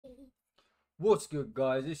What's good,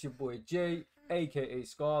 guys? It's your boy Jay, aka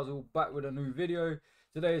Scarzle, back with a new video.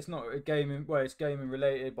 Today it's not a gaming, well, it's gaming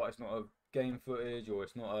related, but it's not a game footage or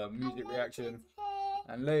it's not a music reaction.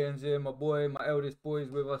 And Leighton's here, my boy, my eldest boy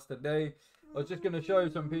is with us today. I was just gonna show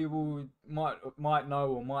some people might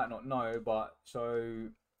know or might not know, but so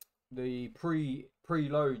the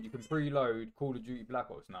preload, you can preload Call of Duty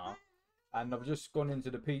Black Ops now, and I've just gone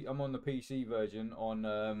into I'm on the PC version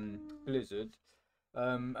on Blizzard,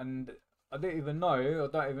 and I don't even know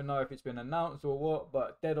if it's been announced or what,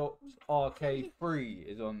 but Dead Ops Arcade 3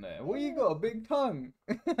 is on there. Well, you got a big tongue.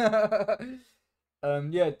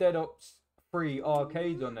 Yeah, Dead Ops 3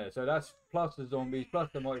 Arcade's on there. So that's plus the zombies, plus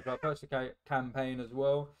the multiplayer, plus the campaign as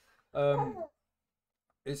well.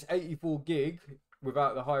 It's 84 gig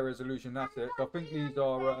without the high resolution assets. I think these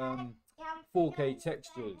are 4K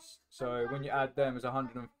textures. So when you add them, it's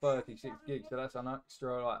 136 gigs. So that's an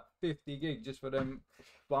extra like 50 gig just for them.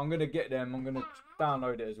 But I'm gonna get them. I'm gonna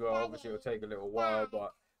download it as well. Obviously, it'll take a little while,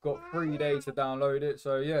 but got 3 days to download it.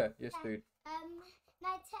 So yeah, yes, dude.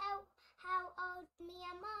 Now tell how old me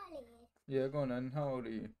and Marley is. Yeah, go on then. How old are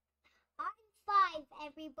you? I'm 5,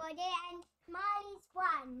 everybody, and Marley's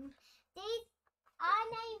 1. This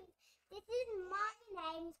is my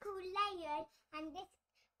name's called Leighton, and this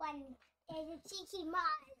one is a cheeky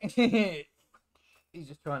Marley. He's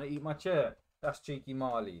just trying to eat my chair. That's Cheeky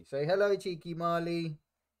Marley. Say hello, Cheeky Marley.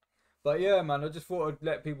 But yeah, man, I just thought I'd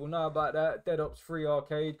let people know about that Dead Ops 3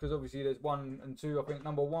 Arcade, because obviously there's 1 and 2. I think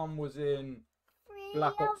number 1 was in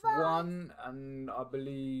Black Ops 1, and I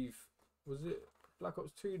believe, was it Black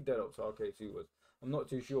Ops 2 Dead Ops Arcade 2 was? I'm not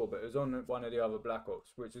too sure, but it was on one of the other Black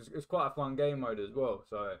Ops, which is it's quite a fun game mode as well.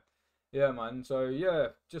 So yeah, man. So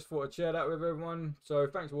yeah, just thought I'd share that with everyone. So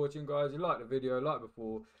thanks for watching, guys. If you liked the video, like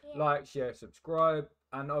before, like, share, subscribe,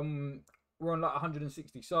 and we're on like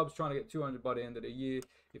 160 subs, trying to get 200 by the end of the year.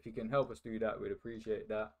 If you can help us do that, we'd appreciate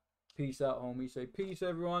that. Peace out, homie. Say peace,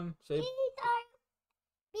 everyone. Say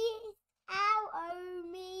Peace out,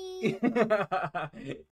 homie.